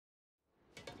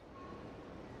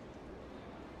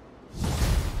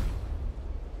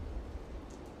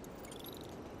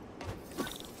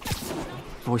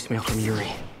voicemail from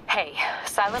Yuri. Hey,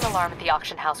 silent alarm at the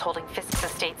auction house holding Fisk's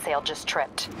estate sale just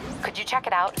tripped. Could you check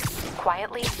it out?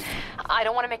 Quietly? I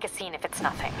don't want to make a scene if it's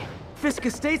nothing. Fisk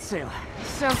estate sale.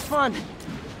 Sounds fun.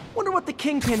 Wonder what the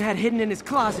Kingpin had hidden in his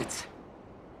closets.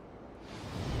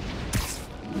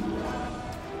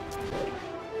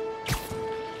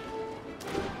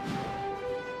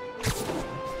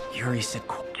 Yuri said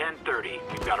 10:30.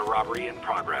 We've got a robbery in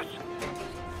progress.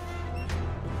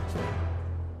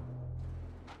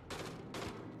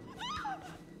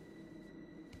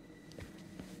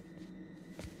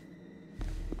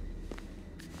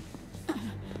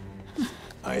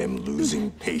 I am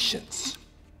losing patience.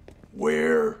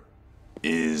 Where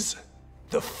is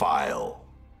the file?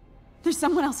 There's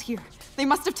someone else here. They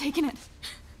must have taken it.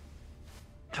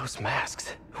 Those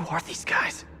masks. Who are these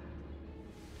guys?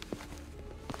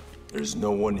 There's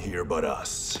no one here but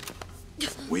us.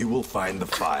 We will find the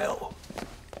file,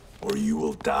 or you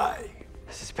will die.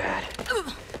 This is bad.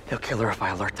 They'll kill her if I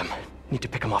alert them. Need to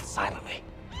pick them off silently.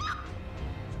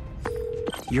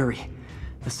 Yuri,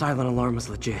 the silent alarm was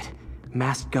legit.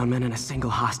 Masked gunmen and a single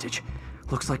hostage.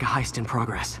 Looks like a heist in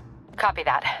progress. Copy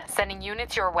that. Sending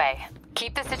units your way.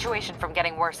 Keep the situation from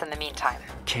getting worse in the meantime.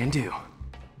 Can do.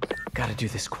 Gotta do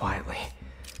this quietly.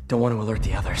 Don't want to alert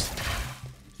the others.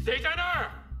 谁在那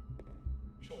儿？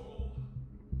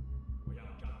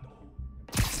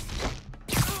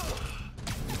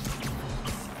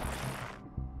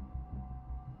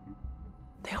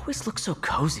 They always look so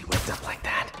cozy whipped up like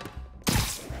that.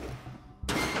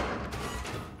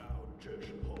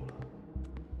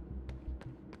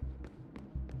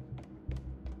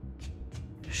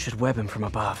 Should web him from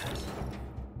above.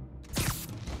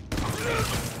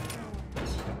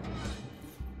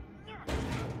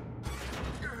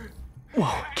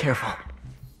 Whoa, careful.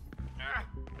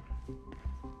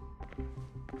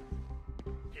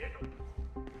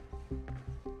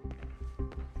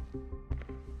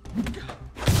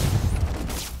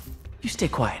 You stay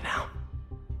quiet now.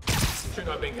 去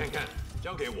那边看看，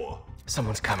交给我。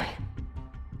 Someone's coming.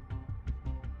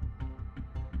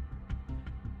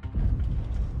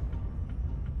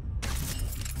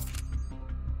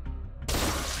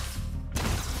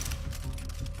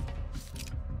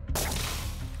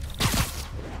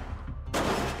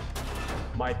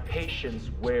 My patience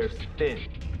wears thin.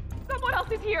 Someone else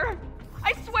is here.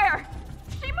 I swear.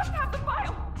 She must have the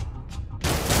file.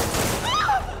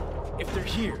 If they're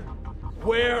here,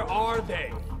 where are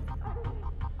they?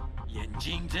 眼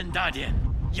睛睁大点，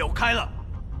有开了。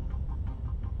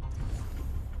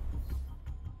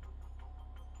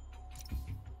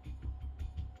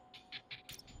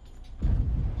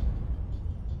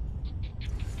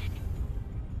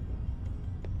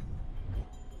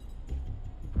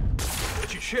我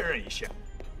去确认一下。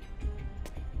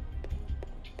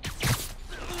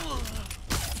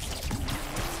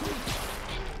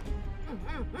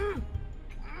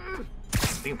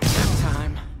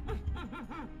 Time.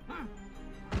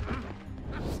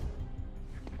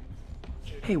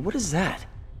 Hey, what is that?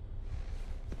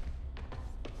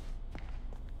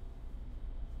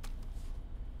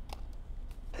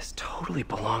 This totally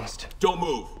belongs to... Don't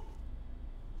move.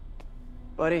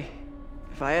 Buddy,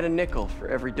 if I had a nickel for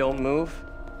every don't move...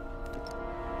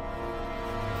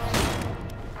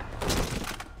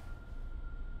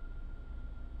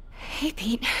 Hey,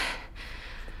 Pete.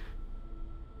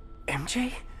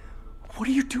 MJ? What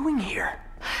are you doing here?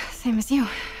 Same as you.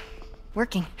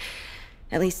 Working.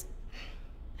 At least,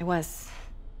 I was.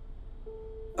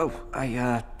 Oh,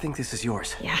 I think this is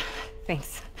yours. Yeah,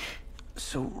 thanks.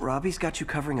 So Robbie's got you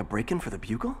covering a break-in for the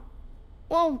Bugle?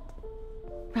 Well,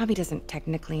 Robbie doesn't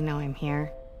technically know I'm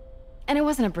here. And it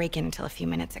wasn't a break-in until a few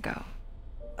minutes ago.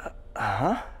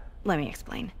 Uh-huh? Let me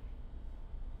explain.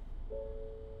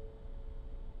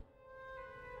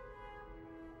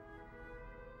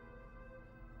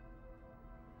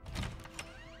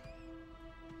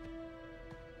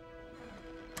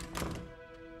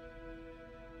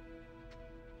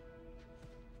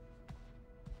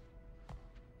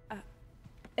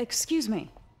 Excuse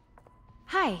me.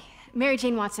 Hi, Mary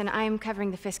Jane Watson. I'm covering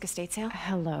the Fisk estate sale.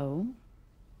 Hello.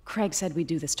 Craig said we'd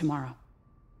do this tomorrow.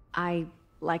 I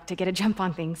like to get a jump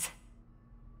on things.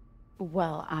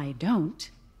 Well, I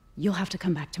don't. You'll have to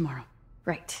come back tomorrow.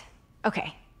 Right.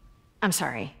 Okay. I'm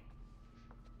sorry.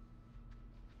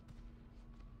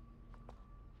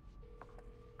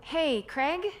 Hey,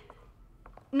 Craig?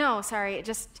 No, sorry. It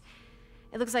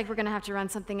looks like we're gonna have to run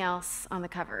something else on the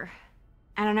cover.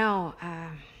 I don't know,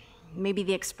 maybe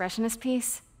the expressionist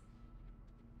piece?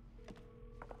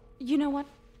 You know what?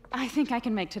 I think I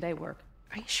can make today work.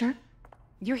 Are you sure?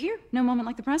 You're here. No moment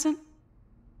like the present.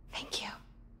 Thank you.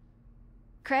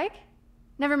 Craig?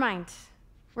 Never mind.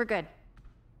 We're good.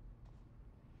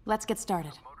 Let's get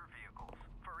started.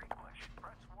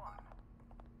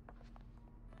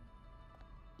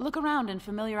 Look around and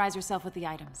familiarize yourself with the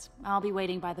items. I'll be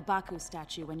waiting by the Baku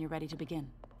statue when you're ready to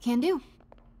begin. Can do.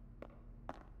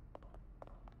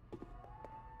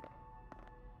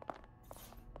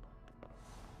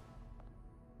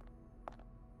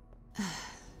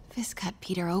 Fisk cut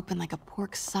Peter open like a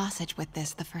pork sausage with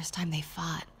this the first time they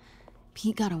fought.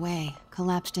 Pete got away,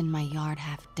 collapsed in my yard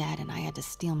half dead, and I had to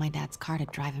steal my dad's car to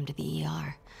drive him to the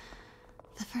ER.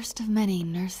 The first of many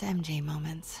Nurse MJ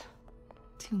moments.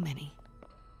 Too many.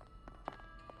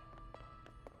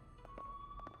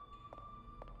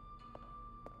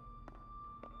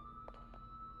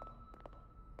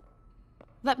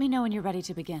 Let me know when you're ready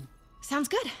to begin. Sounds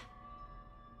good.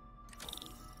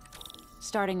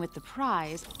 Starting with the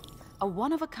prize, a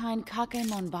one-of-a-kind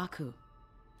Kakemon Baku.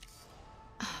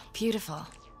 Beautiful.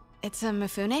 It's a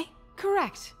Mifune?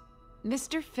 Correct.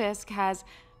 Mr. Fisk has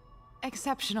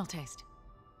exceptional taste.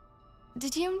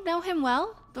 Did you know him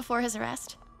well before his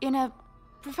arrest? In a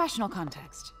professional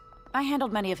context. I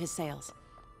handled many of his sales.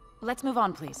 Let's move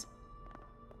on, please.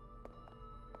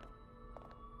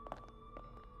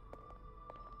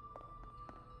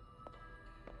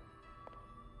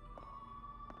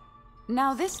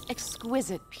 Now, this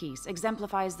exquisite piece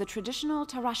exemplifies the traditional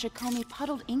Tarashikomi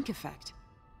puddled ink effect.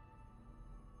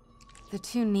 The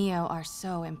two Neo are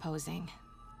so imposing.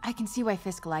 I can see why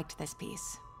Fisk liked this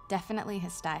piece. Definitely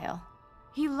his style.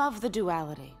 He loved the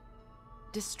duality.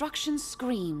 Destruction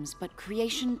screams, but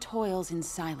creation toils in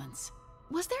silence.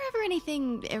 Was there ever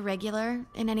anything irregular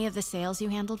in any of the sales you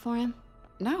handled for him?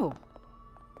 No.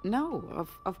 No,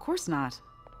 of course not.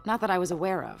 Not that I was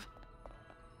aware of.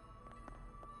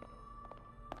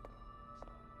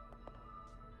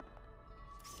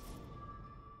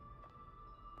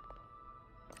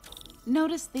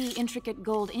 Notice the intricate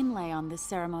gold inlay on this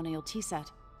ceremonial tea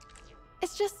set.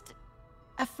 It's just...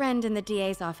 a friend in the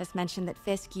DA's office mentioned that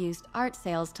Fisk used art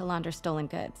sales to launder stolen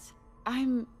goods.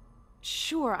 I'm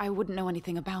sure I wouldn't know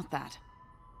anything about that.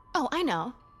 Oh, I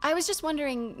know. I was just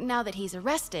wondering, now that he's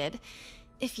arrested,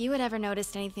 if you had ever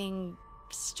noticed anything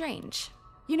strange.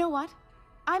 You know what?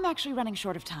 I'm actually running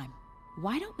short of time.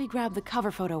 Why don't we grab the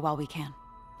cover photo while we can?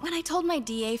 When I told my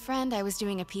DA friend I was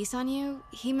doing a piece on you,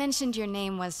 he mentioned your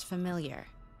name was familiar.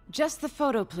 Just the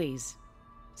photo, please.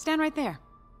 Stand right there.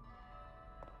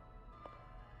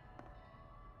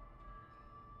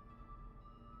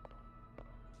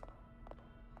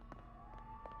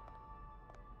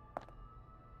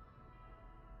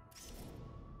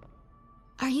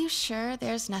 Are you sure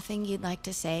there's nothing you'd like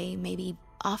to say, maybe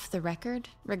off the record,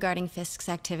 regarding Fisk's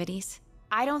activities?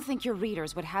 I don't think your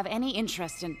readers would have any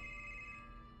interest in...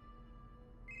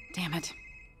 Damn it.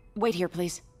 Wait here,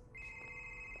 please.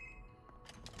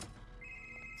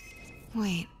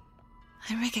 Wait.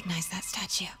 I recognize that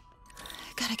statue.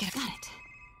 Gotta get at it.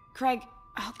 Craig,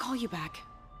 I'll call you back.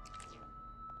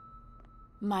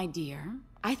 My dear,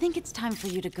 I think it's time for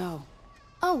you to go.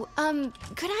 Oh,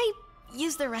 could I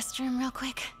use the restroom real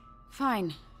quick?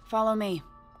 Fine. Follow me.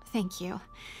 Thank you.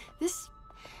 This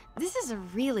is a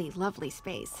really lovely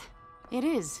space. It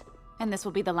is. And this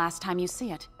will be the last time you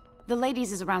see it. The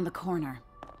ladies is around the corner.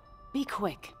 Be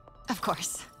quick. Of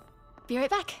course. Be right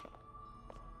back.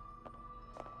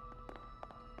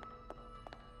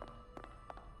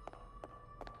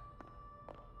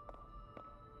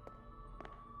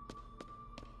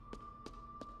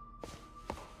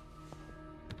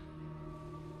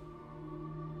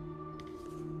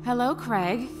 Hello,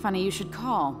 Craig. Funny you should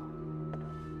call.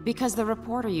 Because the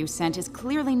reporter you sent is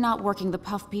clearly not working the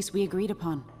puff piece we agreed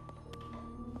upon.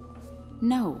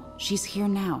 No, she's here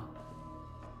now.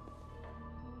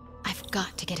 I've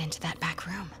got to get into that back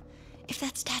room. If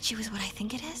that statue is what I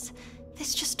think it is,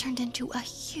 this just turned into a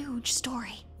huge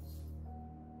story.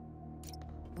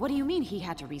 What do you mean he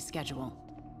had to reschedule?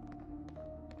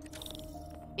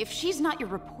 If she's not your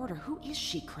reporter, who is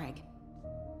she, Craig?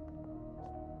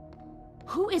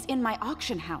 Who is in my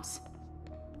auction house?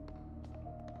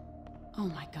 Oh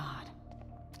my god.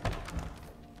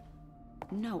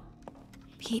 No.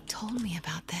 Pete told me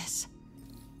about this.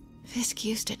 Fisk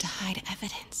used it to hide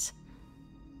evidence.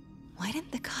 Why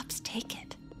didn't the cops take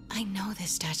it? I know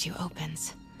this statue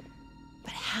opens.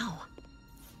 But how?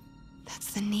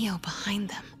 That's the Neo behind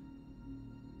them.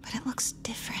 But it looks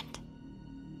different.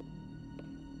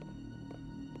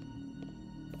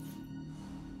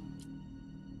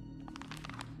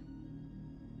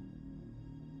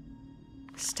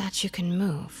 Statue can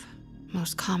move.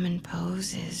 Most common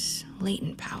pose is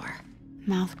latent power.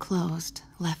 Mouth closed,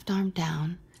 left arm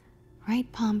down, right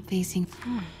palm facing...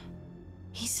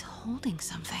 He's holding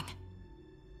something.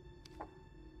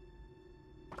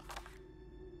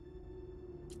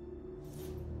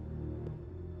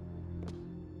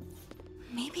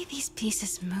 Maybe these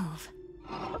pieces move.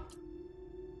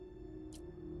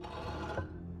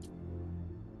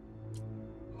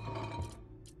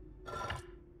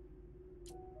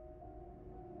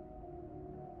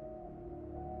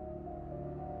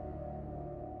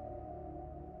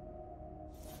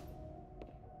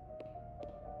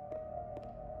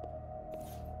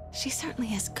 She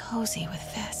certainly is cozy with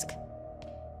Fisk.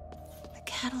 The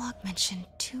catalog mentioned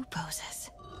 2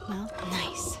 poses. Well,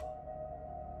 nice.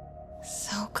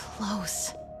 So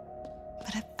close.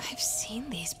 But I've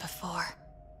seen these before.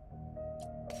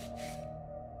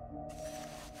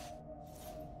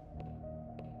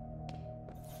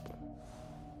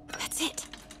 That's it.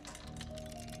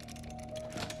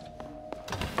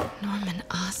 Norman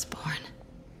Osborn.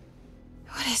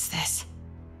 What is this?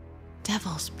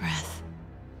 Devil's breath.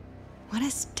 What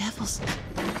is devil's...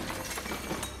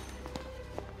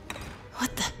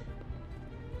 What the...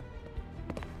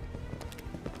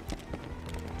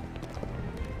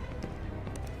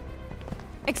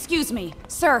 Excuse me,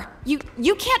 sir. You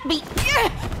can't be...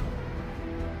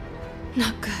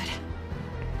 Not good.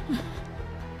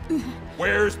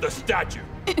 Where's the statue?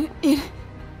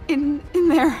 In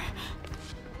there.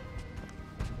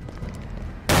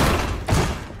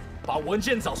 把文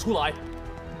件找出来。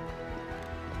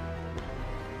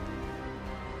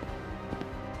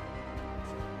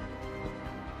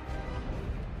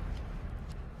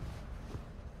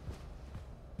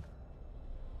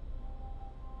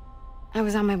 I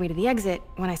was on my way to the exit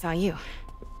when I saw you.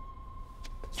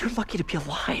 You're lucky to be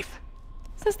alive.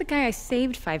 Says the guy I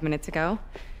saved 5 minutes ago.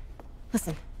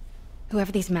 Listen,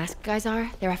 whoever these masked guys are,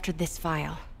 they're after this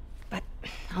file. But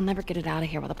I'll never get it out of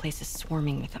here while the place is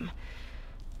swarming with them.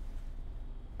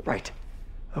 Right.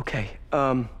 Okay,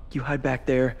 you hide back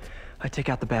there. I take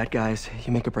out the bad guys.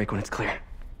 You make a break when it's clear.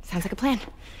 Sounds like a plan.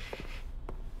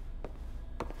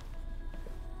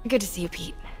 Good to see you,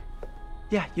 Pete.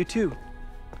 Yeah, you too.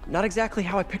 Not exactly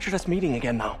how I pictured us meeting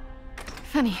again, though.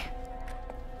 Funny.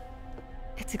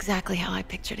 It's exactly how I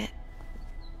pictured it.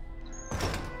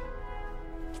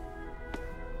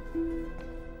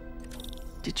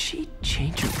 Did she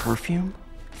change her perfume?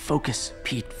 Focus,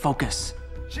 Pete, focus.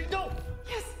 行动！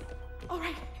 Yes!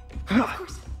 Alright. Of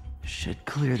course. Should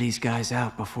clear these guys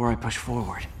out before I push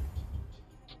forward.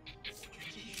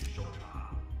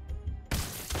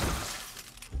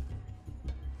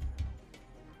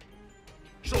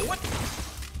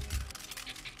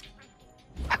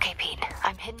 Okay, Pete.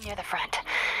 I'm hidden near the front.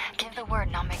 Give the word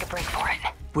and I'll make a break for it.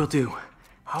 Will do.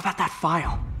 How about that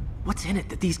file? What's in it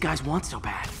that these guys want so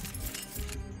bad?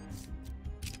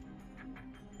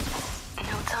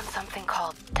 Notes on something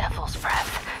called Devil's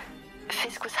Breath.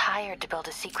 Fisk was hired to build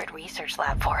a secret research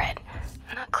lab for it.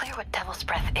 Not clear what Devil's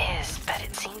Breath is, but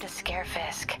it seemed to scare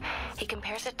Fisk. He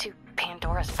compares it to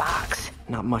Pandora's box.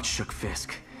 Not much shook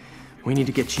Fisk. We need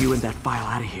to get you and that file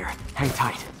out of here. Hang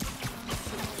tight.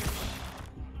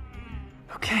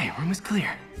 Okay, room is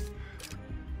clear.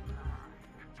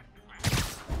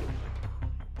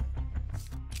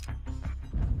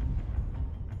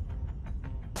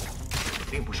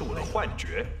 并不是我的幻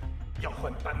觉，要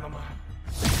换班了吗？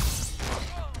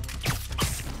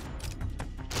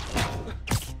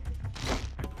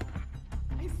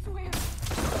 I swear,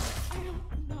 I don't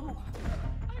know.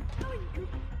 I'm telling you,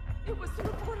 it was the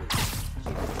reporter.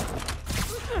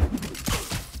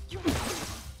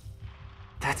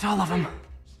 That's all of them.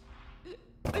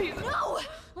 No!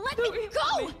 Let me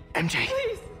go! MJ.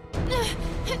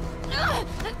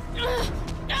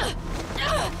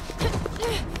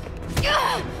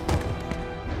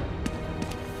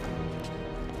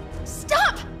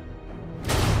 Stop!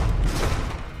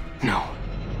 No.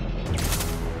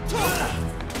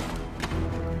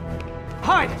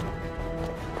 Hide!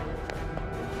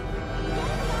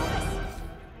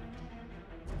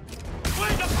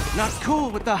 Not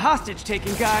cool with the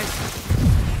hostage-taking guys.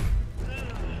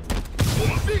 我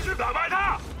们必须打败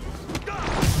他！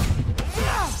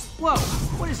 Whoa,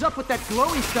 what is up with that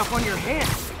glowy stuff on your hand?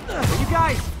 Are you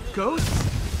guys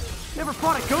ghosts? Never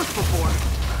fought a ghost before.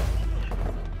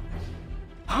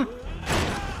 Huh?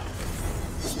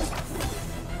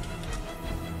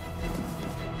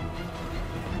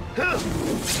 Huh.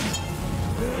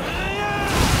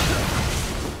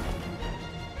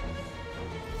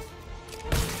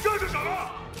 这是什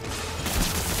么？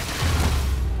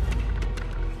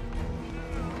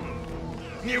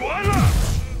你完了！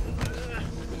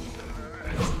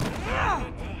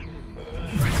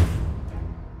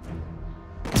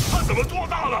他怎么做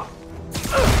到了？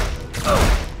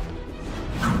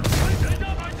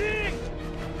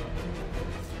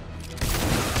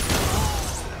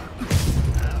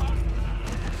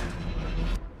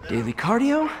 Daily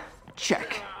cardio?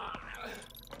 Check.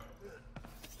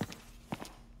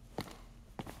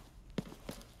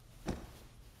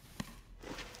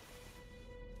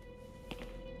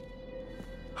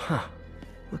 Huh.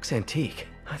 Looks antique.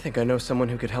 I think I know someone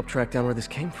who could help track down where this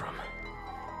came from.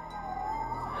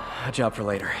 A job for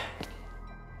later.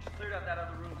 Cleared out that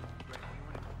other room.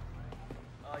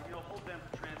 You'll hold them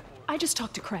for transport. I just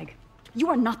talked to Craig. You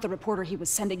are not the reporter he was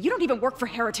sending. You don't even work for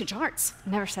Heritage Arts.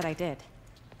 Never said I did.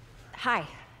 Hi,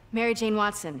 Mary Jane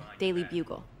Watson, Daily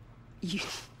Bugle. You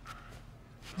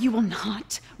will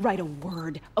not write a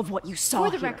word of what you saw For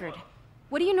the here. record,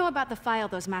 what do you know about the file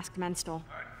those masked men stole?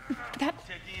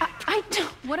 I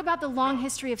don't... What about the long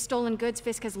history of stolen goods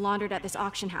Fisk has laundered at this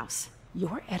auction house?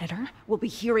 Your editor will be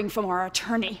hearing from our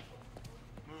attorney.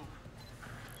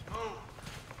 Move.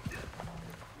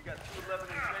 We got 211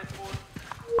 in transport.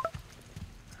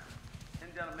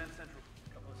 Heading down to Men's Central.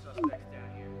 A couple of suspects down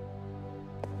here.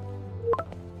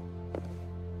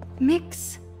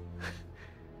 Mix?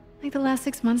 Like the last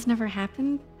 6 months never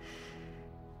happened?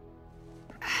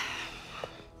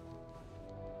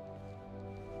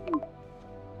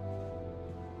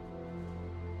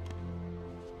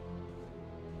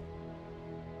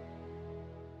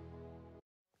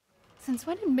 Since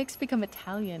when did Mix become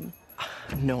Italian?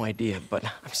 No idea, but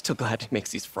I'm still glad he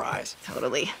makes these fries.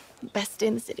 Totally. Best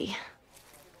in the city.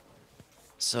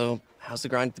 So, how's the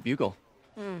grind at the Bugle?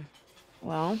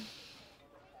 Well,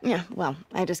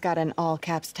 I just got an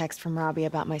all-caps text from Robbie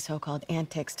about my so-called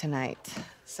antics tonight.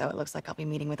 So it looks like I'll be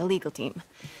meeting with a legal team.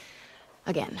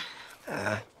 Again.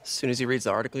 As soon as he reads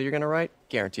the article you're gonna write,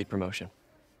 guaranteed promotion.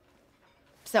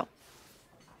 So,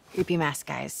 creepy mask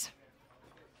guys.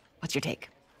 What's your take?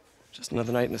 Just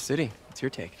another night in the city. What's your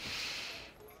take?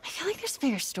 I feel like there's a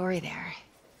bigger story there.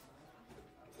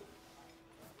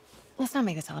 Let's not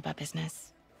make this all about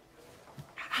business.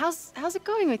 How's it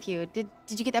going with you? Did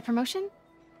you get that promotion?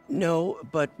 No,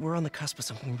 but we're on the cusp of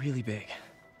something really big.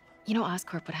 You know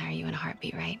Oscorp would hire you in a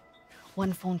heartbeat, right?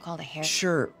 One phone call to Harry.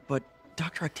 Sure, but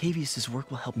Dr. Octavius's work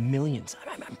will help millions.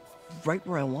 I'm right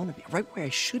where I want to be, right where I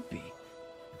should be.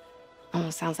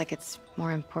 Almost sounds like it's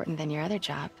more important than your other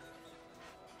job.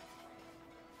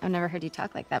 I've never heard you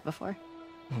talk like that before.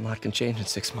 A lot can change in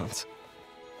 6 months.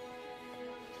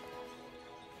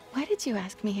 Why did you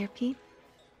ask me here, Pete?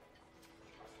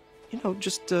 You know,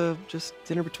 just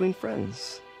dinner between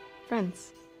friends.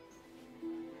 Friends.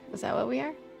 Is that what we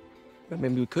are? Well,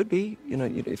 maybe we could be, you know,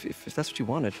 if that's what you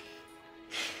wanted.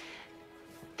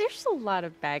 There's a lot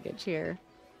of baggage here.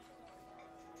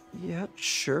 Yeah,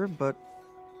 sure, but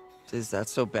is that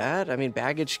so bad? I mean,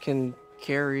 baggage can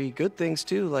carry good things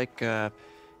too, like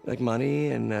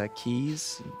money and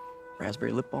keys, and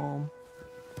raspberry lip balm.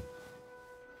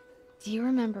 Do you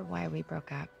remember why we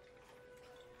broke up?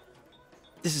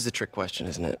 This is a trick question,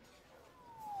 isn't it?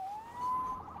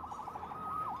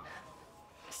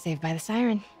 Saved by the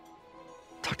siren.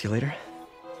 Talk to you later.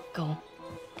 Go.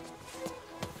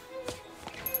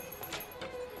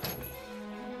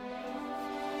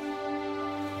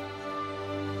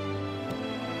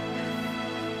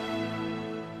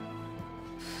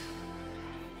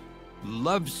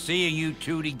 Love seeing you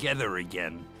two together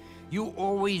again. You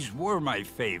always were my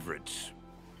favorites.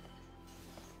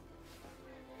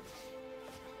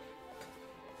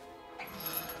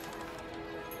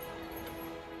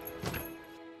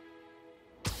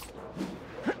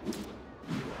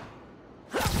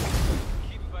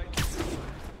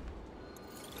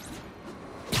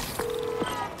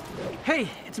 Hey,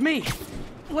 it's me.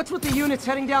 What's with the units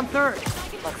heading down 3rd?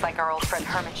 Looks like our old friend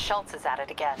Herman Schultz is at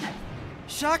it again.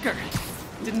 Shocker.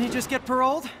 Didn't he just get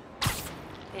paroled?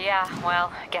 Yeah,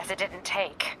 well, guess it didn't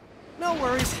take. No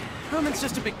worries. Herman's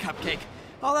just a big cupcake.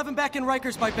 I'll have him back in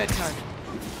Rikers by bedtime.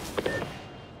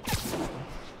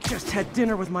 Just had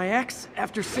dinner with my ex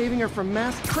after saving her from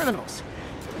masked criminals.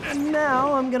 And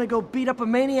now I'm gonna go beat up a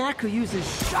maniac who uses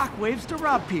shockwaves to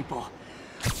rob people.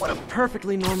 What a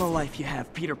perfectly normal life you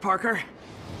have, Peter Parker.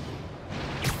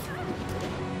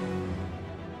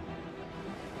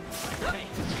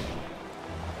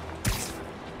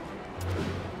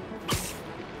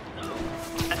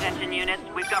 Attention units,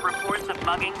 we've got reports of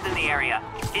muggings in the area.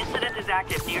 Incident is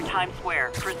active near Times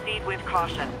Square. Proceed with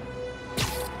caution.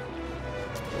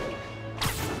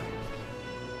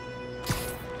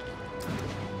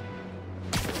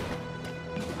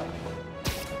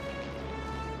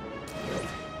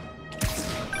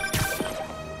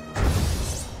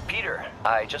 Peter,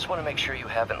 I just want to make sure you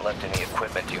haven't left any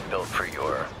equipment you've built for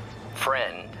your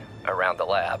friend around the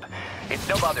lab. It's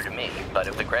no bother to me, but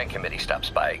if the grant committee stops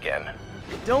by again...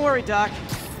 Don't worry, Doc.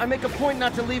 I make a point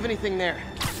not to leave anything there.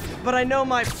 But I know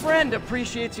my friend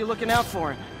appreciates you looking out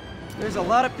for him. There's a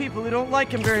lot of people who don't like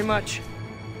him very much.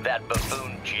 That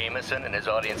buffoon Jameson and his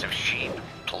audience of sheep?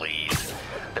 Please.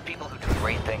 The people who do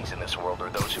great things in this world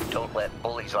are those who don't let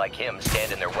bullies like him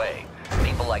stand in their way.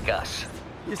 People like us.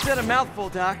 You said a mouthful,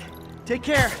 Doc. Take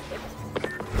care.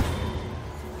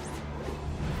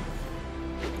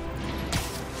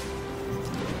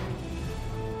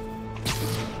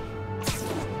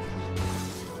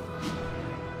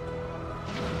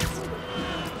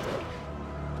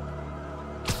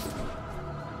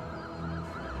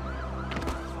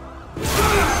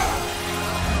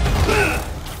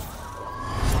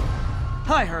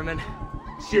 Hi, Herman.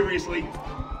 Seriously?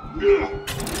 Give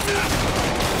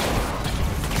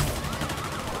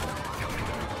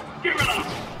it up!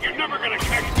 You're never gonna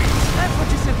catch me! That's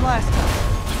what you said last time.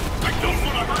 I don't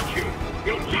want to hurt you!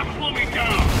 You'll just slow me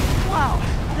down! Wow,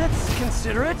 that's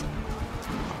considerate.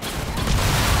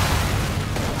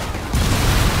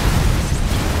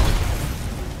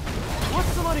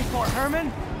 What's the money for,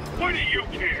 Herman? Why do you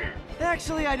care?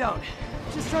 Actually, I don't.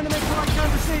 Just trying to make polite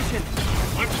conversation.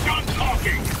 I'm done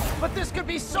talking! But this could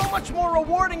be so much more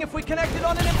rewarding if we connected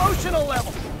on an emotional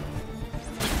level.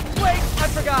 Wait, I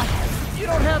forgot. You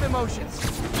don't have emotions.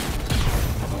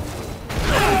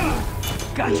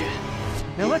 Gotcha.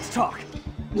 Now let's talk.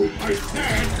 I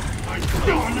said I'm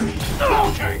done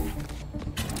talking!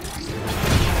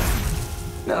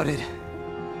 Noted.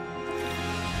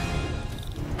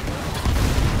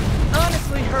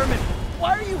 Honestly, Herman,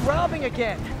 why are you robbing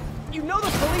again? You know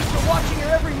the police are watching your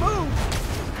every move.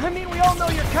 I mean, we all know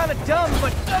you're kind of dumb,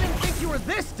 but I didn't think you were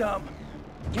this dumb.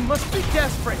 You must be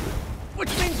desperate, which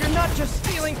means you're not just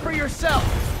stealing for yourself.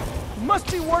 You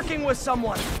must be working with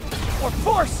someone, or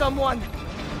for someone.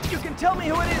 You can tell me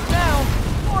who it is now,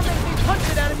 or make me punch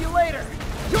it out of you later.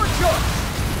 Your choice.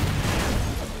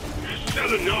 You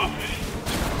said enough.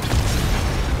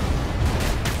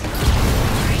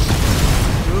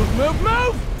 Move, move,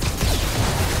 move!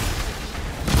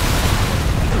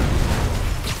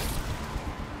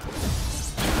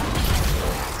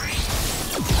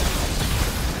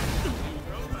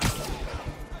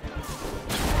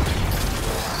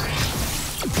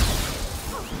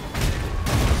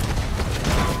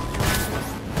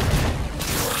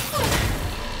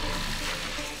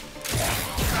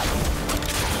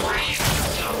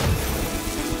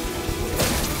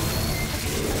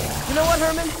 You know what,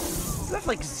 Herman? You have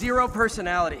like zero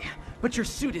personality, but your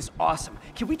suit is awesome.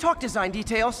 Can we talk design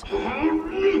details?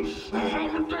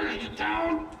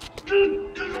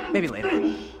 Maybe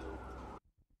later.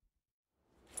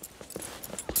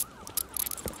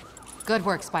 Good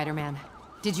work, Spider-Man.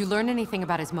 Did you learn anything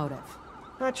about his motive?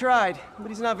 I tried, but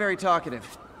he's not very talkative.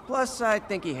 Plus, I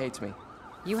think he hates me.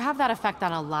 You have that effect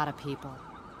on a lot of people.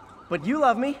 But you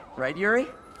love me, right, Yuri?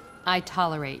 I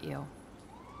tolerate you.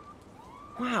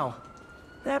 Wow.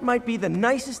 That might be the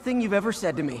nicest thing you've ever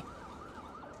said to me.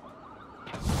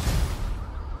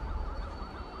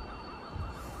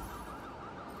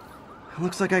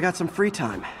 Looks like I got some free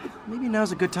time. Maybe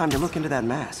now's a good time to look into that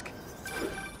mask.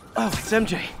 Oh, it's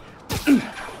MJ.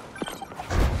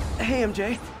 Hey,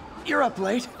 MJ. You're up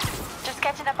late. Just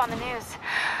catching up on the news.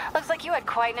 Looks like you had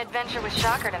quite an adventure with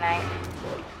Shocker tonight.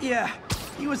 Yeah,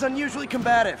 he was unusually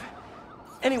combative.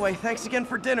 Anyway, thanks again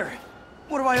for dinner.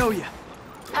 What do I owe you?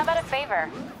 How about a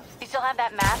favor? You still have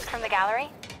that mask from the gallery?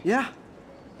 Yeah.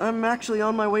 I'm actually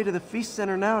on my way to the Feast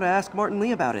Center now to ask Martin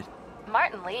Lee about it.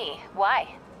 Martin Lee?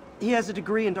 Why? He has a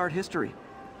degree in art history.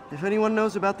 If anyone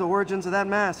knows about the origins of that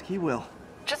mask, he will.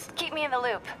 Just keep me in the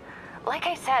loop. Like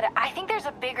I said, I think there's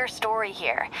a bigger story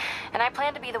here, and I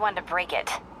plan to be the one to break it.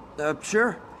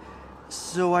 Sure.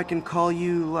 So I can call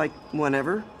you, like,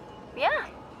 whenever? Yeah,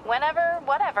 whenever,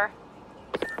 whatever.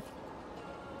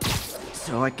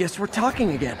 So I guess we're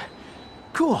talking again.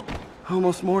 Cool.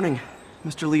 Almost morning.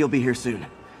 Mr. Lee will be here soon.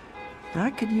 I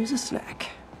could use a snack.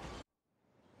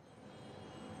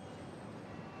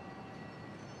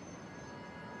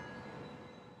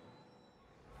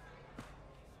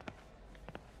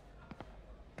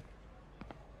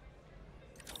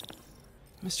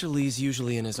 Mr. Lee's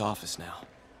usually in his office now.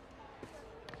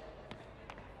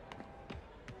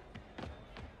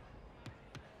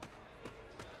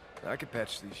 I could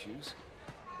patch these shoes.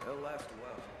 They'll last a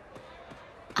while.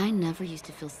 I never used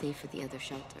to feel safe at the other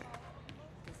shelter.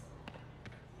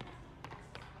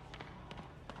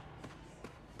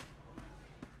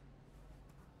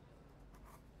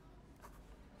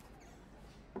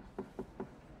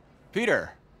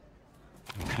 Peter,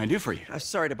 what can I do for you? I'm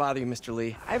sorry to bother you, Mr.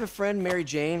 Lee. I have a friend, Mary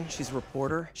Jane. She's a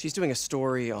reporter. She's doing a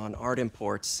story on art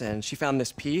imports, and she found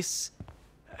this piece.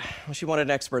 Well, she wanted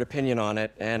an expert opinion on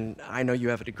it, and I know you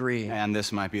have a degree. And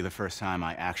this might be the first time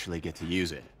I actually get to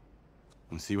use it.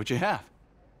 Let's see what you have.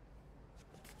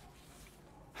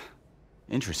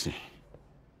 Interesting.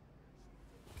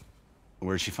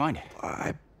 Where'd she find it?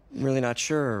 I'm really not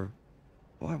sure.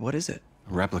 What is it?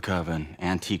 A replica of an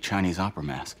antique Chinese opera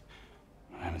mask.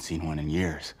 I haven't seen one in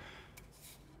years.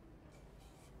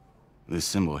 This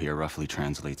symbol here roughly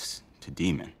translates to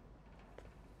demon.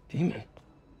 Demon?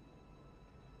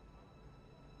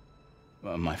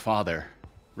 My father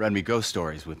read me ghost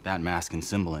stories with that mask and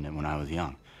symbol in it when I was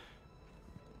young.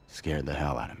 Scared the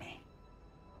hell out of me.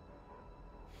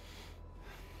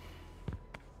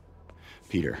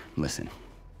 Peter, listen.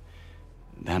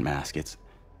 That mask, it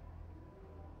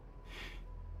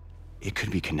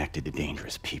could be connected to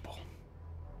dangerous people.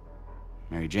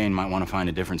 Mary Jane might want to find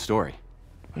a different story.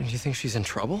 Do you think she's in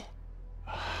trouble?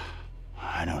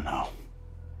 I don't know.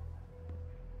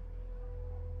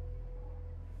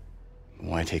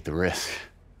 Why take the risk?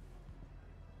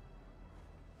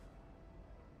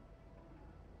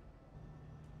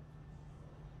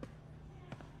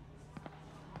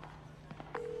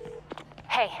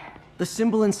 Hey. The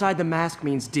symbol inside the mask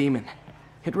means demon.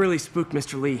 It really spooked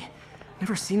Mr. Lee.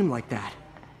 Never seen him like that.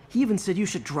 He even said you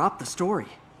should drop the story.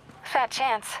 Fat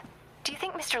chance. Do you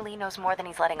think Mr. Lee knows more than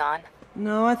he's letting on?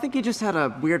 No, I think he just had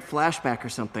a weird flashback or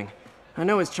something. I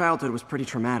know his childhood was pretty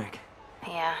traumatic.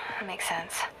 Yeah, makes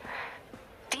sense.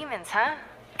 Demons, huh?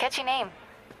 Catchy name.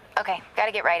 Okay,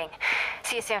 gotta get writing.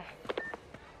 See you soon.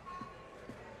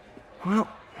 Well,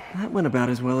 that went about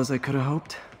as well as I could have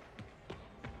hoped.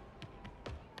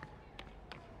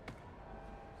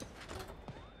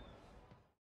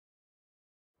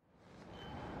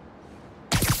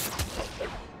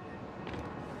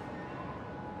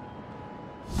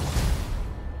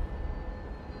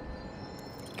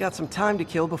 Got some time to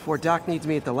kill before Doc needs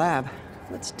me at the lab.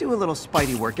 Let's do a little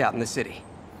Spidey work out in the city.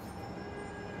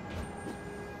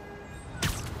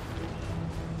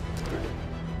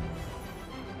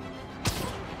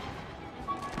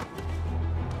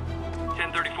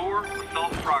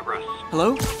 Assault progress.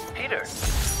 Hello? Peter,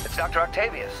 it's Dr.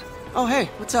 Octavius. Oh, hey,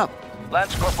 what's up?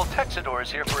 Lance Corporal Texidor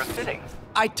is here for a fitting.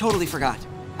 I totally forgot.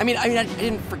 I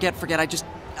didn't forget.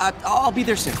 I'll be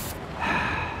there soon.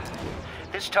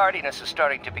 This tardiness is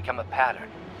starting to become a pattern.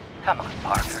 Come on,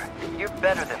 Parker. You're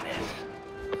better than this.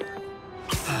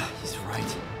 He's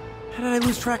right. How did I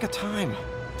lose track of time?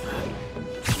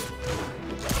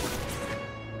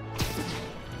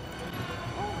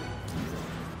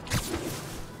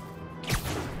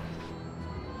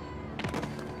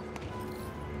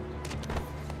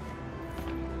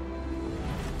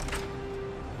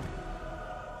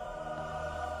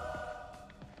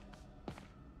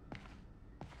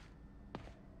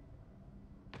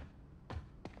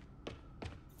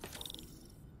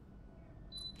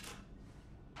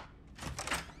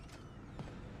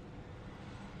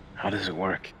 How does it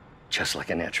work? Just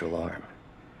like a natural arm.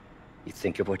 You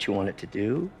think of what you want it to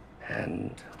do,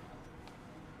 and...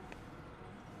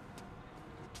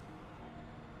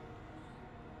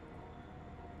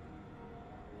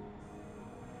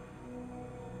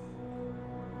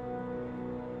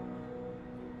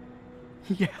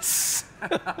 Yes.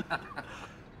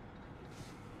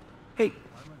 Hey,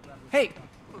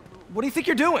 what do you think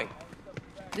you're doing?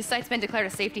 This site's been declared a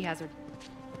safety hazard.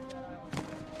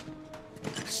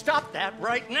 Stop that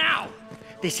right now!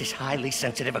 This is highly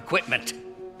sensitive equipment.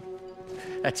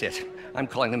 That's it. I'm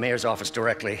calling the mayor's office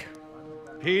directly.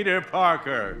 Peter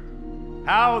Parker,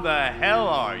 how the hell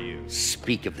are you?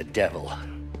 Speak of the devil.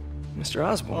 Mr.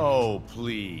 Osborn. Oh,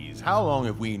 please. How long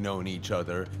have we known each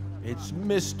other? It's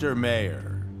Mr.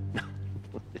 Mayor.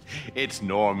 It's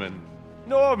Norman.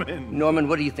 Norman,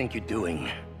 what do you think you're doing?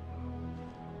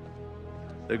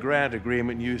 The grant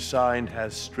agreement you signed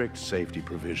has strict safety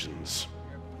provisions.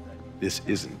 This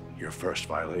isn't your first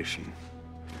violation.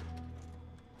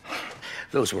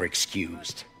 Those were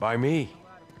excused. By me.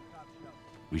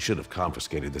 We should have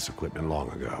confiscated this equipment long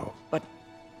ago.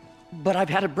 But I've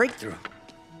had a breakthrough.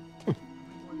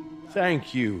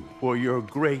 Thank you for your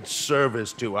great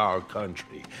service to our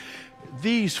country.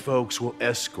 These folks will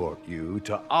escort you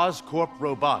to Oscorp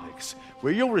Robotics,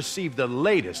 where you'll receive the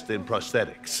latest in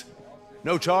prosthetics.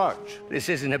 No charge. This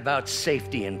isn't about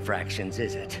safety infractions,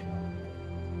 is it?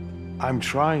 I'm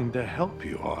trying to help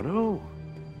you, Otto.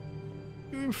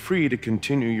 You're free to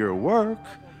continue your work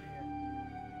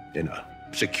in a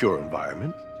secure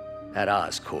environment. At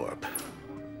Oscorp.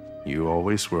 You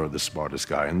always were the smartest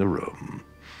guy in the room.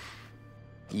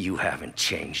 You haven't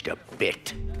changed a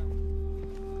bit.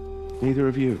 Neither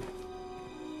of you.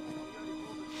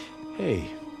 Hey,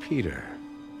 Peter.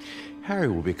 Harry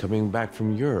will be coming back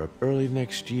from Europe early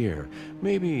next year.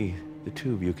 Maybe the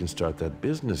two of you can start that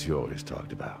business you always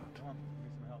talked about.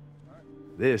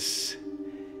 This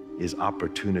is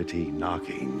opportunity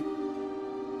knocking.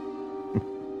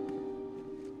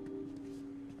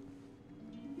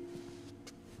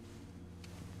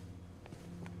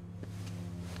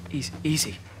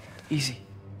 Easy.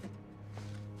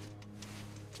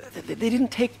 They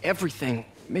didn't take everything.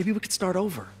 Maybe we could start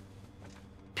over.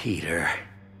 Peter,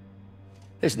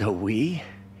 there's no we.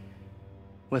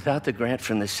 Without the grant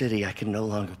from the city, I can no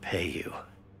longer pay you.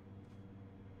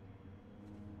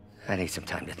 I need some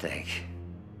time to think.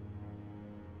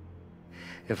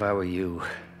 If I were you,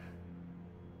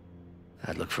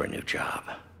 I'd look for a new job.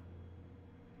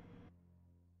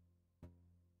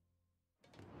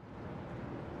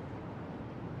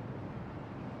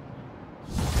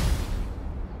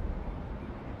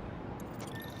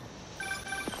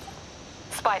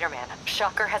 Spider-Man,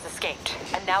 Shocker has escaped,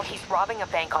 and now he's robbing a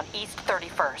bank on East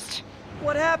 31st.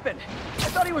 What happened? I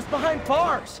thought he was behind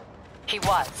bars. He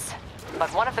was, but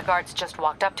one of the guards just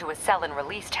walked up to his cell and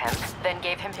released him, then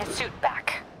gave him his suit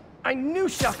back. I knew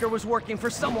Shocker was working for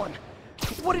someone.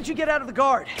 What did you get out of the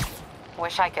guard?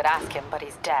 Wish I could ask him, but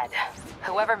he's dead.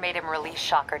 Whoever made him release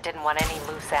Shocker didn't want any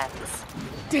loose ends.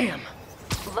 Damn.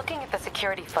 Looking at the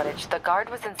security footage, the guard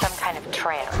was in some kind of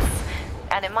trance.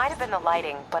 And it might have been the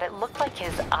lighting, but it looked like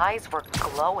his eyes were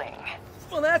glowing.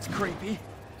 Well, that's creepy.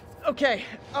 Okay,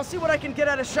 I'll see what I can get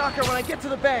out of Shocker when I get to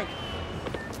the bank.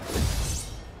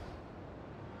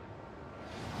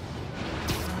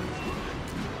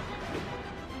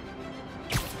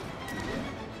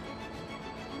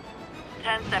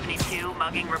 (1072)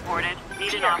 mugging reported.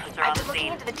 Need an Peter, officer on I've the been looking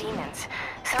scene. into the demons.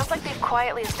 Sounds like they've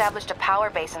quietly established a power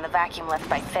base in the vacuum left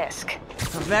by Fisk.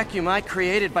 A vacuum I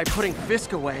created by putting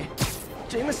Fisk away.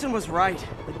 Jameson was right.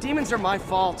 The demons are my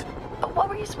fault. But what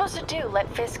were you supposed to do?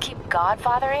 Let Fisk keep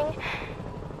godfathering?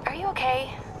 Are you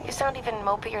okay? You sound even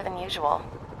mopier than usual.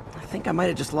 I think I might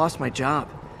have just lost my job.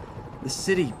 The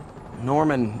city,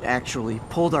 Norman, actually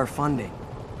pulled our funding.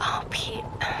 Oh, Pete.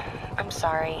 I'm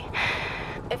sorry.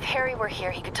 If Harry were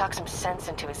here, he could talk some sense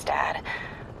into his dad.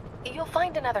 You'll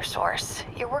find another source.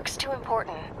 Your work's too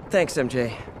important. Thanks,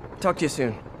 MJ. Talk to you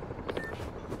soon.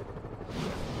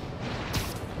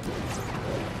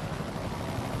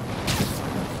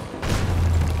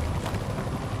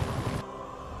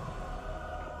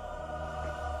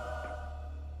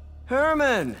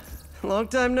 Herman! Long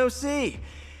time no see.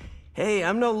 Hey,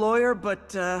 I'm no lawyer,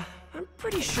 but I'm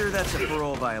pretty sure that's a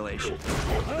parole violation.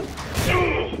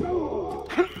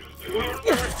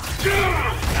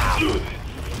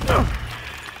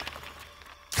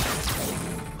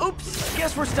 Oops,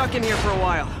 guess we're stuck in here for a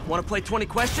while. Want to play 20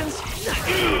 questions?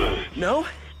 No?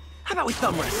 How about we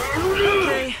thumb wrestle?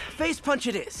 Okay, face punch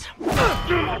it is.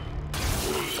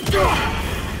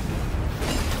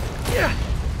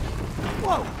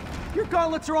 Whoa! Your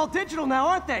gauntlets are all digital now,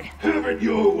 aren't they? Have it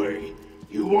your way.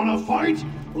 You wanna fight?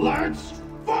 Let's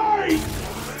fight!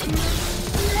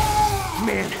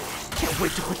 Man, can't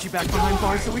wait to put you back behind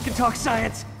bars so we can talk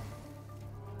science.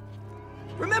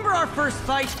 Remember our first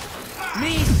fight?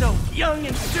 Me so young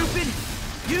and stupid,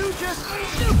 you just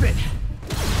stupid.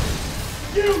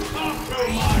 You talk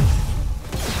too much!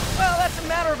 Well, that's a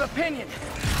matter of opinion.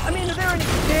 I mean, are there any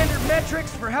standard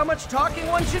metrics for how much talking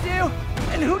one should do?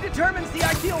 And who determines the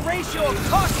ideal ratio of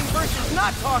talking versus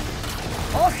not talking?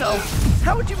 Also,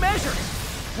 how would you measure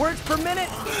it? Words per minute?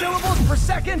 Syllables per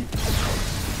second?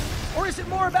 Or is it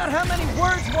more about how many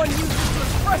words one uses to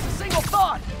express a single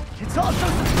thought? It's also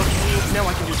okay, now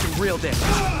I can do some real damage.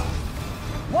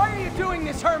 Why are you doing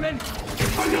this, Herman?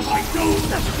 Because if I don't,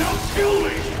 they'll kill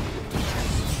me!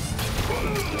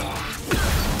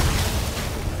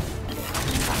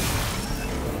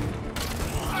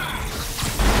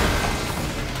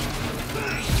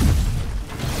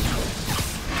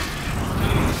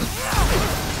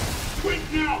 Quit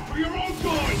now, for your own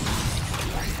good!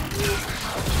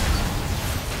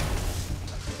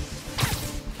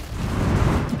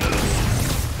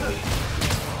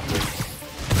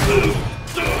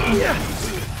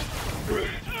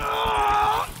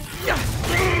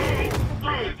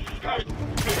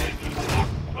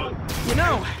 You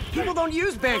know, people don't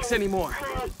use banks anymore.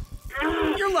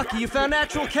 You're lucky you found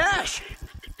actual cash.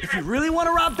 If you really want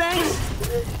to rob banks,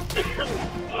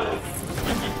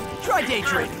 try day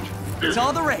trading. It's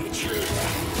all the rage.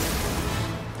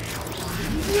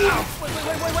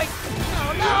 Wait.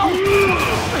 No!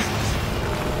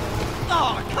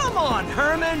 Oh, come on,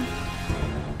 Herman.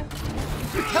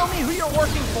 You tell me who you're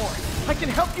working for. I can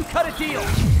help you cut a deal.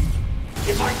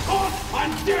 If I talk,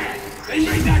 I'm dead! They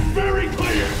made that very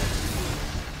clear!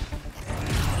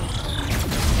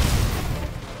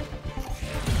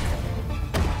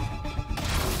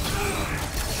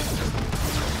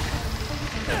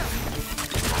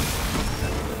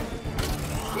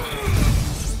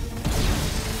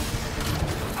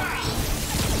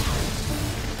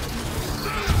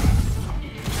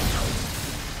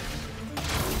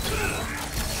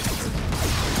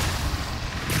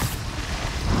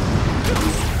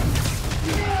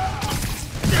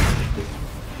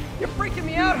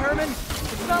 Herman.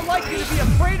 It's not like you to be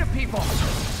afraid of people.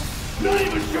 Not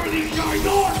even sure these guys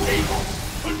are people.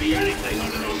 Could be anything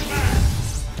under those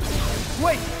masks.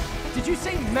 Wait, did you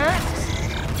say masks?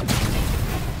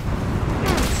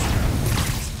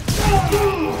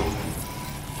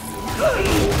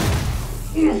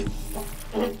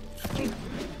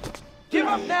 Give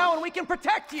up now and we can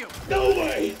protect you! No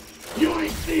way! You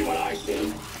ain't see what I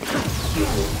see!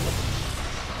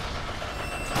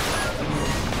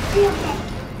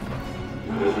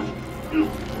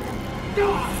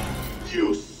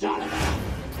 You son of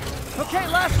a... Okay,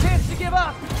 last chance to give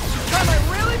up! This time I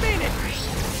really mean it!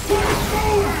 Keep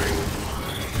going!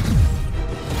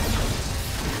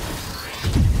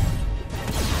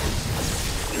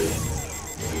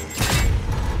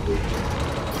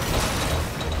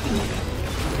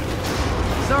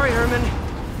 Sorry, Herman.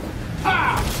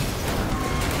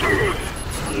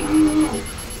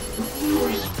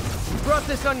 You brought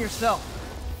this on yourself.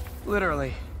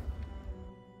 Literally.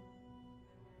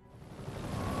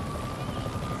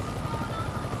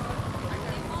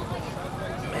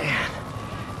 Man,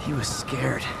 he was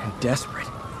scared and desperate.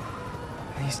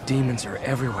 These demons are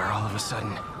everywhere all of a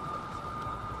sudden.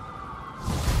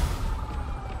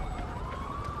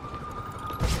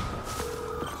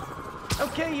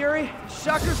 Okay, Yuri.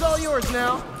 Shocker's all yours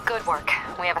now. Good work.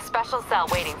 We have a special cell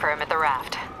waiting for him at the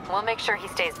raft. We'll make sure he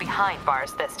stays behind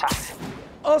bars this time.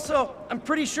 Also, I'm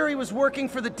pretty sure he was working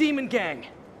for the Demon Gang.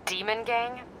 Demon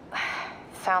Gang?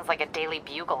 Sounds like a Daily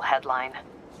Bugle headline.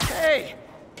 Hey!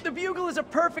 The Bugle is a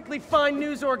perfectly fine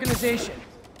news organization.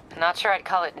 Not sure I'd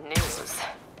call it news.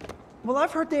 Well,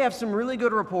 I've heard they have some really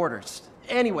good reporters.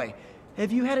 Anyway,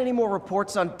 have you had any more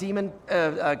reports on demon,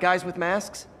 guys with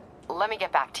masks? Let me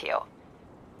get back to you.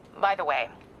 By the way,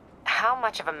 how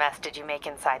much of a mess did you make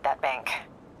inside that bank?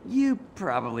 You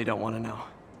probably don't want to know.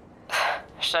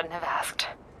 Shouldn't have asked.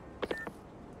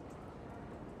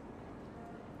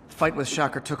 Fight with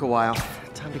Shocker took a while.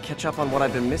 Time to catch up on what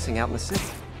I've been missing out in the city.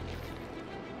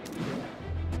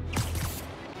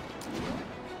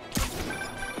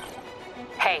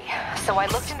 Hey, so I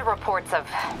looked into reports of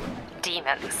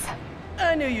demons.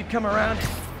 I knew you'd come around.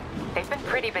 They've been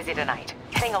pretty busy tonight,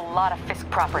 hitting a lot of Fisk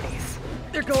properties.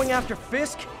 They're going after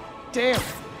Fisk? Damn.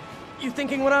 You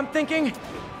thinking what I'm thinking?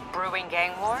 Brewing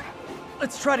gang war?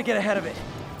 Let's try to get ahead of it.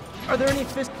 Are there any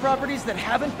Fisk properties that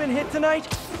haven't been hit tonight?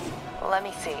 Let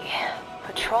me see.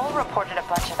 Patrol reported a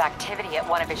bunch of activity at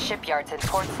one of his shipyards in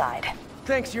Portside.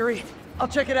 Thanks, Yuri. I'll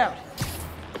check it out.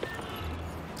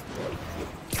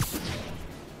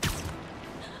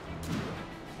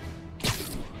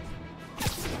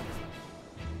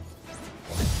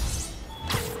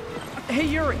 Hey,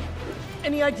 Yuri.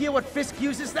 Any idea what Fisk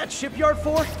uses that shipyard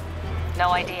for?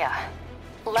 No idea.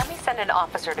 Let me send an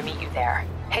officer to meet you there.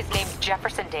 His name's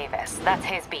Jefferson Davis. That's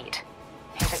his beat.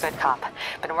 He's a good cop.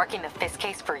 Been working the Fisk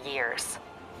case for years.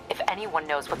 If anyone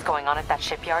knows what's going on at that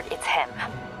shipyard, it's him.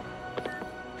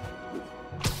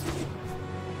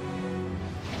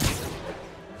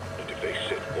 And if they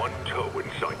set one toe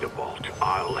inside the vault,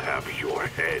 I'll have your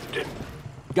head.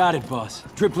 Got it, boss.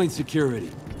 Tripling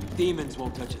security. Demons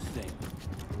won't touch a thing.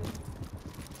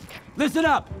 Listen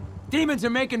up! Demons are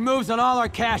making moves on all our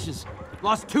caches.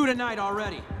 Lost 2 tonight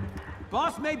already.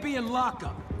 Boss may be in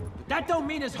lockup, but that don't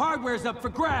mean his hardware's up for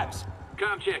grabs.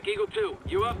 Com check, Eagle 2,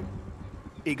 you up?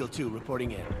 Eagle 2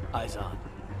 reporting in. Eyes on.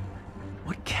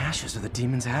 What caches are the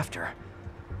demons after?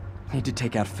 Need to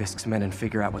take out Fisk's men and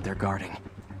figure out what they're guarding.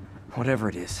 Whatever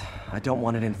it is, I don't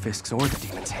want it in Fisk's or the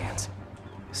demons' hands.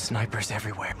 Snipers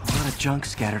everywhere. A lot of junk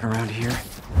scattered around here.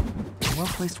 A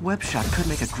well-placed web shot could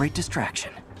make a great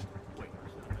distraction.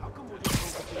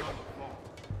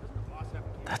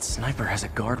 That sniper has a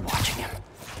guard watching him.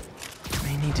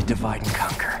 May need to divide and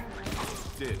conquer.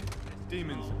 Did.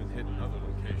 Demons have been hitting other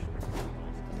locations.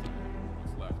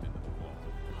 What's left into the vault.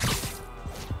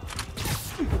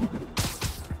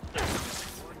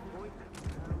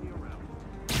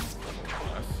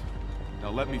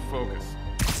 Now let me focus.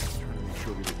 I'm trying to make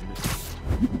sure we didn't miss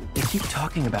it. They keep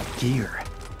talking about gear.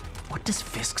 What does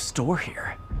Fisk store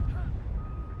here?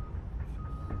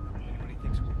 Anybody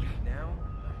thinks we'll get now?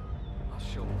 I'll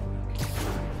show them.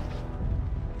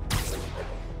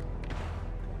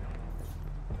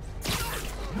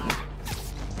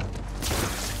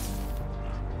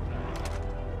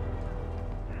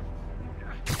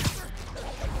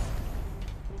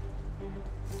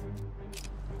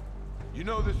 You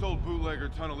know this old bootlegger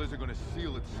tunnel isn't going to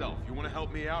seal itself. You want to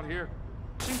help me out here?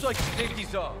 Seems like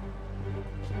safety's up.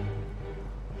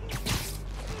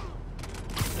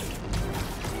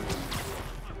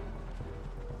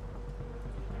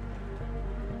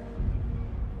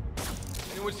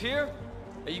 Anyone's here?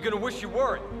 Hey, you gonna wish you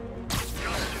weren't.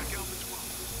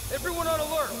 Everyone on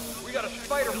alert! We got a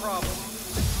spider problem.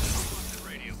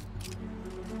 Radio.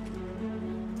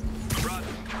 Roger,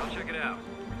 I'll check it out.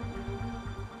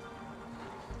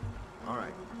 All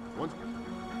right.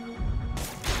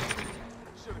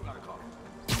 Should've got a call.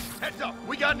 Heads up,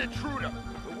 we got an intruder.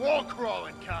 The wall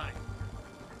crawling kind.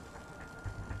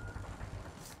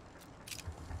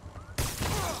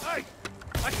 Hey!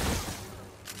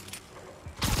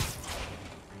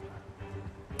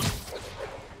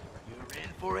 You're in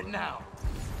for it now.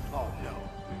 Oh no.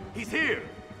 He's here!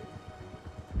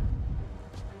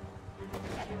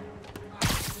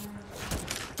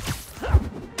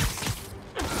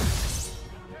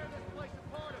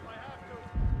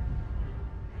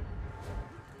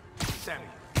 Sammy.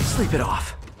 Sleep it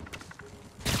off.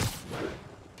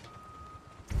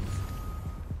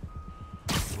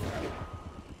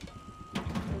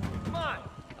 Come on!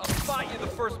 I'll spot you the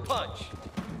first punch.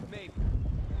 Maybe.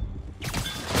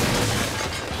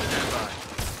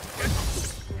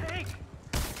 Hank!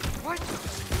 What?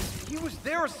 He was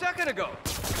there a second ago.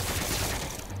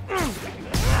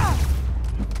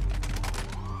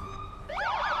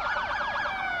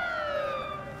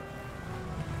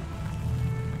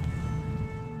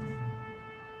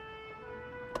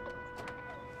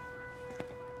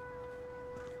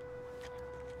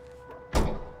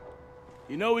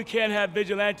 You know we can't have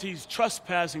vigilantes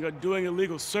trespassing or doing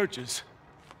illegal searches.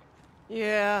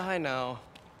 Yeah, I know.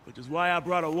 Which is why I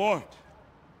brought a warrant.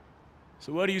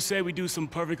 So what do you say we do some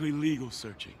perfectly legal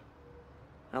searching?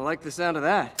 I like the sound of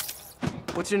that.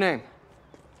 What's your name?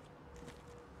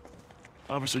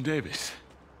 Officer Davis.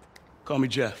 Call me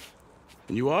Jeff.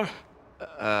 And you are?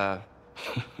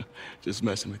 Just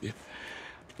messing with you.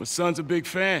 My son's a big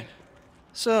fan.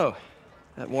 So,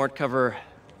 that warrant cover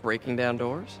breaking down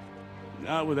doors?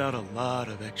 Not without a lot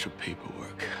of extra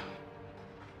paperwork.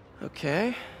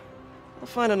 Okay. I'll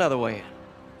find another way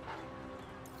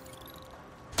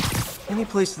in. Any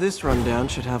place this rundown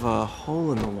should have a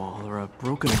hole in the wall or a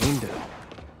broken window.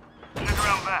 Check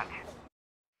around back.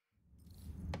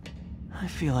 I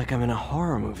feel like I'm in a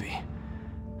horror movie.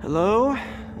 Hello?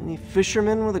 Any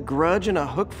fisherman with a grudge and a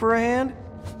hook for a hand?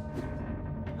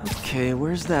 Okay,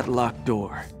 where's that locked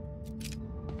door?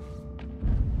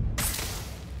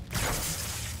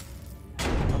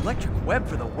 Electric web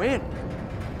for the win!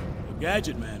 A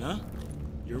gadget man, huh?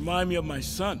 You remind me of my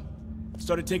son.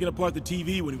 Started taking apart the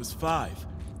TV when he was 5.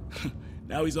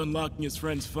 Now he's unlocking his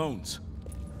friends' phones.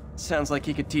 Sounds like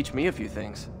he could teach me a few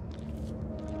things.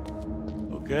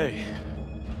 Okay.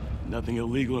 Nothing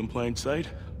illegal in plain sight?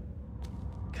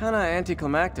 Kinda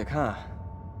anticlimactic, huh?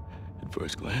 At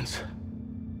first glance.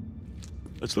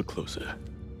 Let's look closer.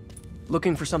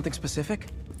 Looking for something specific?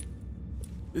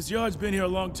 This yard's been here a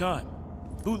long time.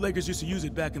 Bootleggers used to use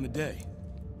it back in the day.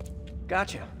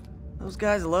 Gotcha. Those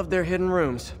guys love their hidden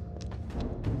rooms.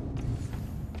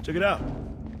 Check it out.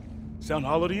 Sound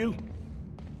hollow to you?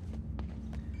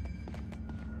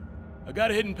 I got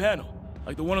a hidden panel,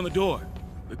 like the one on the door.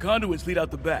 The conduits lead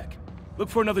out the back. Look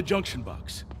for another junction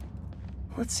box.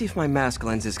 Let's see if my mask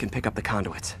lenses can pick up the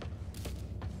conduits.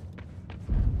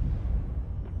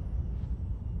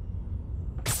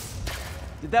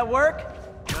 Did that work?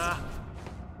 Nah.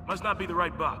 Must not be the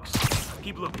right box.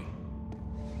 Keep looking.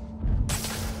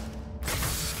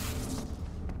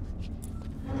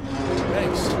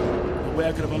 Thanks. No way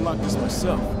I could have unlocked this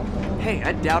myself. Hey,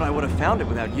 I doubt I would have found it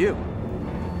without you.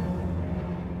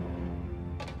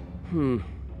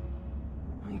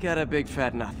 I got a big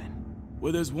fat nothing.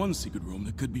 Well, there's one secret room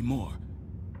that could be more.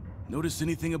 Notice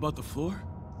anything about the floor?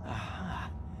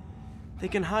 Aha. They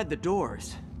can hide the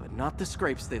doors, but not the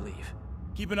scrapes they leave.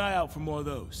 Keep an eye out for more of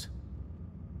those.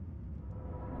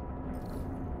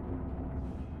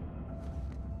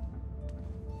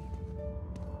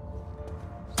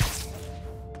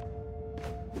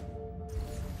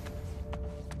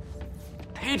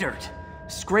 Pay dirt!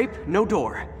 Scrape, no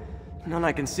door. None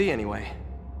I can see anyway.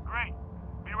 Great.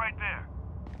 Be right there.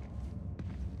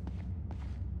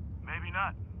 Maybe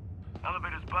not.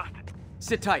 Elevator's busted.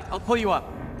 Sit tight, I'll pull you up.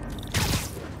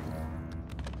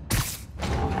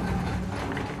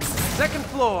 Second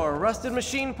floor, rusted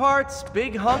machine parts,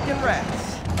 big honkin'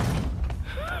 rats.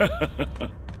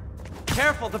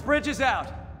 Careful, the bridge is out.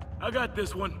 I got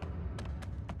this one.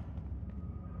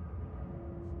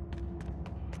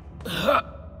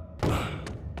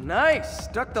 Nice,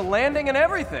 stuck the landing and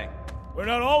everything. We're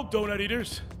not all donut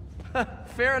eaters.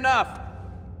 Fair enough.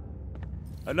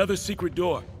 Another secret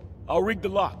door. I'll rig the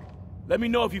lock. Let me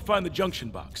know if you find the junction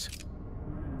box.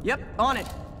 Yep, on it.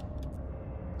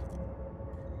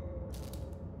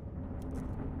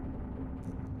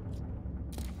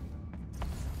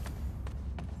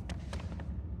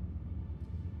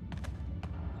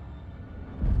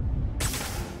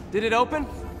 Did it open?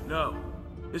 No.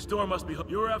 This door must be...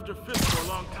 You were after Fisk for a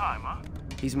long time, huh?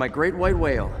 He's my great white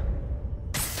whale.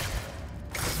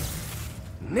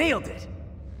 Nailed it!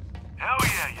 Hell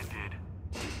yeah, you did.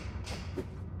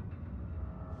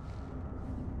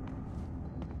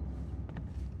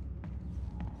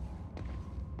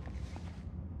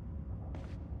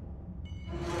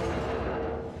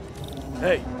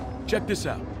 Hey, check this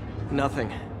out.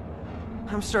 Nothing.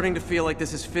 I'm starting to feel like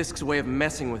this is Fisk's way of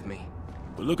messing with me.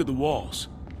 But look at the walls.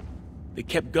 They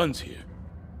kept guns here.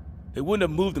 They wouldn't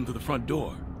have moved them to the front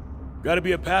door. Gotta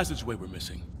be a passageway we're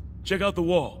missing. Check out the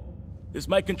wall. This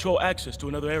might control access to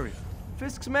another area.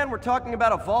 Fisk's men were talking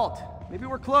about a vault. Maybe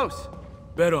we're close.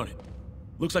 Bet on it.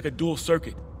 Looks like a dual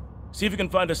circuit. See if you can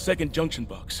find a second junction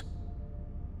box.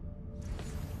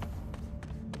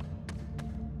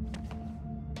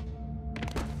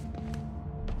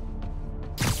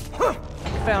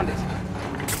 Found it.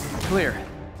 Clear.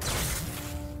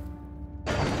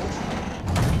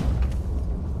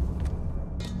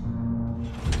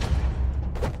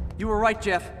 You were right,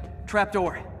 Jeff.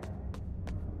 Trapdoor.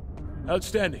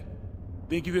 Outstanding.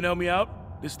 Think you can help me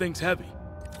out? This thing's heavy.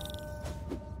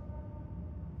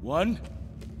 1,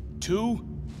 2,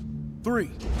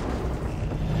 3.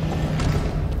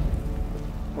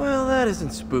 Well, that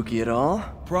isn't spooky at all.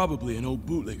 Probably an old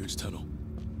bootlegger's tunnel.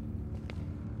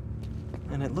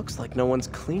 And it looks like no one's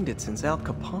cleaned it since Al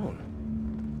Capone.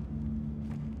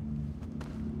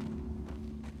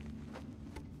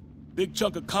 Big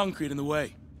chunk of concrete in the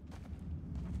way.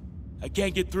 I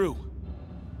can't get through.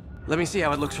 Let me see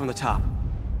how it looks from the top.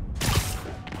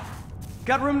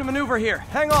 Got room to maneuver here.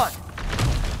 Hang on!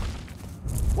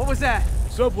 What was that?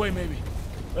 Subway, maybe.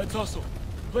 Let's hustle.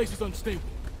 The place is unstable.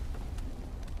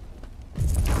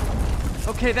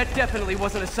 Okay, that definitely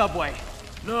wasn't a subway.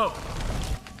 No.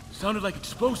 Sounded like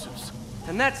explosives.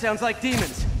 And that sounds like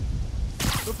demons.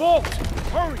 The vault!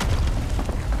 Hurry!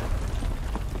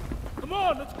 Come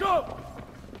on, let's go!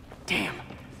 Damn.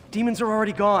 Demons are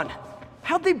already gone.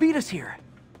 How'd they beat us here?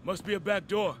 Must be a back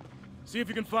door. See if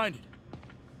you can find it.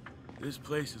 This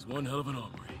place is one hell of an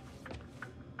armory.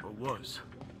 Or was.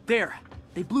 There.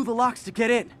 They blew the locks to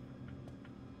get in.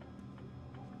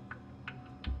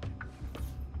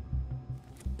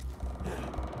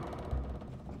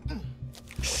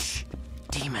 Shh.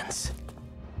 Demons.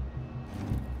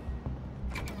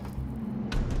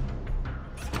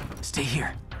 Stay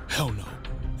here. Hell no.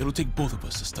 It'll take both of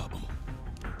us to stop them.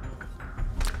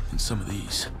 And some of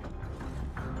these.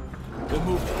 They're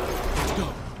moving. Let's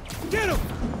go. Get him!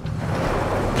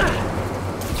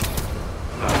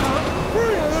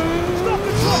 Freeze! Stop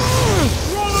the truck!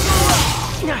 Roll him around!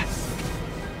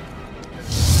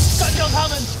 Gunshot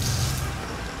coming!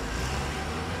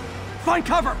 Find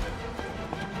cover!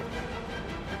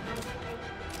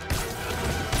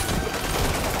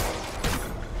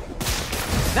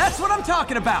 That's what I'm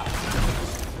talking about!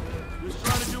 Just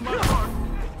trying to do my part.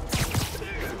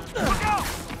 Look out!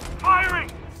 Firing!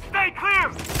 Stay clear!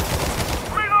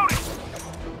 Reloading!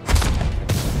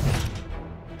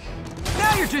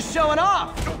 Now you're just showing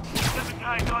off! There's a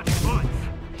guy dodging bullets.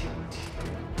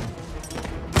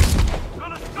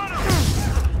 Gonna stun him!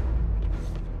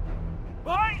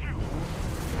 Behind you!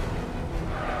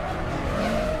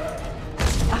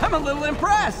 I'm a little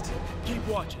impressed! Keep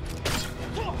watching.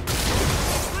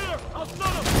 Clear! I'll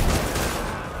stun him!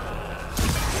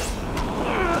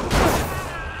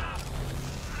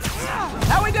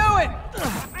 How we doing? I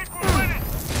think we're winning!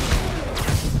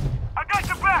 I got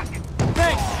your back!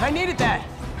 Thanks, I needed that.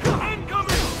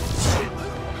 Incoming!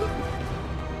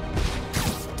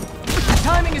 The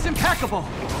timing is impeccable.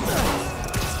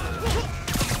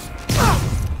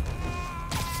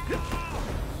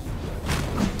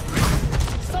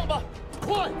 Samba!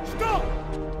 One! Stop!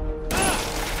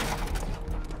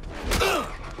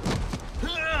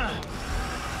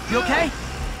 You okay?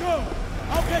 Go!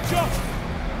 I'll catch up!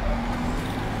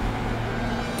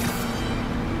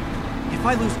 If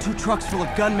I lose 2 trucks full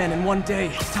of gunmen in one day,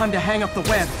 it's time to hang up the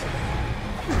web.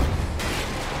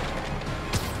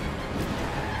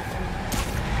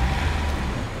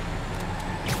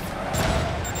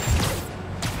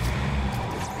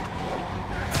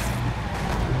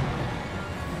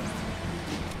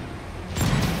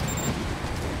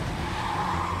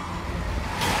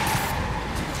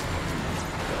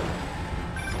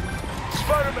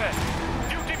 Spider-Man!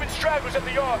 Few demon stragglers at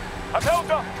the yard. I'm held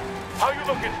up. How you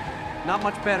looking? Not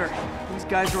much better. These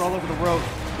guys are all over the road.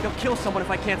 They'll kill someone if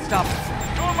I can't stop them.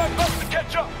 Doing my best to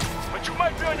catch up, but you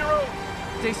might be on your own.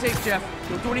 Stay safe, Jeff.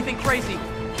 Don't do anything crazy.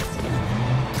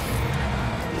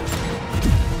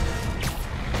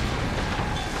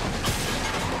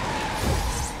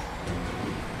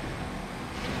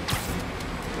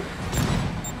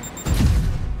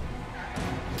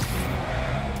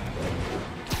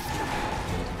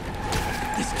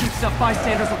 stuff,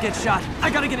 bystanders will get shot.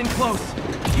 I gotta get in close.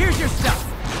 Here's your stuff.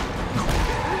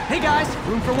 Hey guys,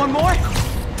 room for one more?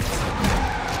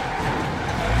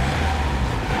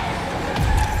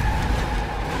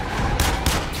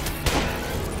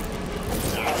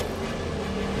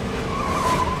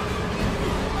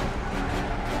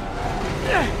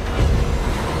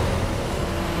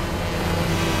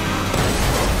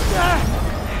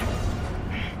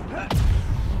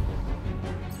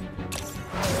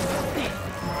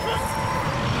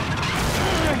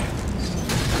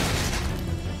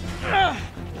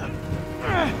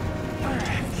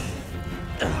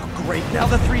 Great, now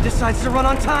the 3 decides to run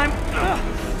on time.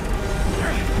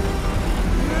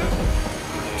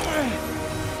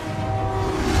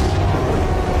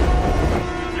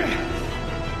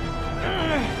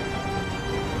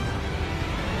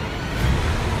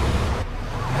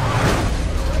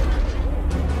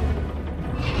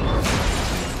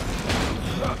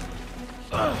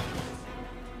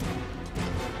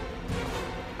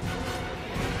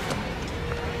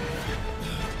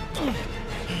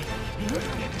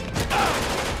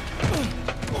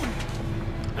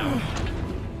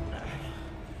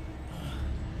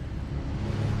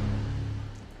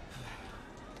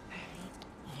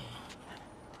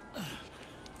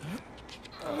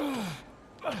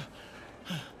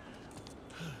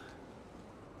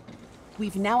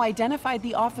 We've now identified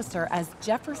the officer as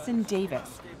Jefferson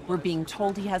Davis. We're being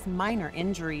told he has minor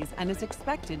injuries and is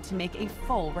expected to make a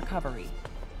full recovery.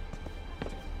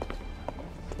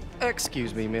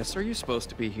 Excuse me, miss. Are you supposed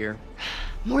to be here?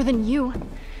 More than you.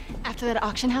 After that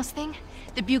auction house thing,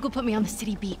 the Bugle put me on the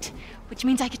city beat, which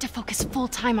means I get to focus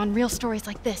full-time on real stories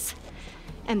like this.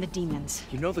 And the demons.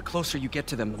 You know the closer you get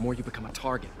to them, the more you become a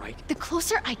target, right? The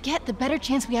closer I get, the better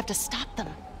chance we have to stop them.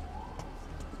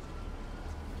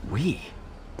 We?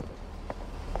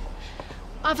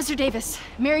 Officer Davis,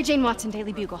 Mary Jane Watson,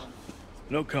 Daily Bugle.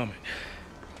 No comment.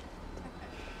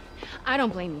 I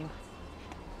don't blame you.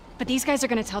 But these guys are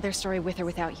gonna tell their story with or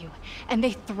without you, and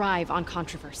they thrive on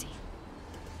controversy.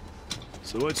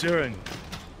 So what's your angle?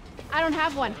 I don't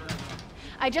have one.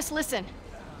 I just listen.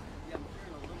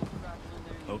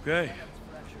 Okay.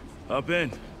 Hop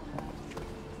in.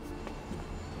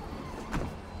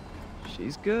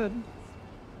 She's good.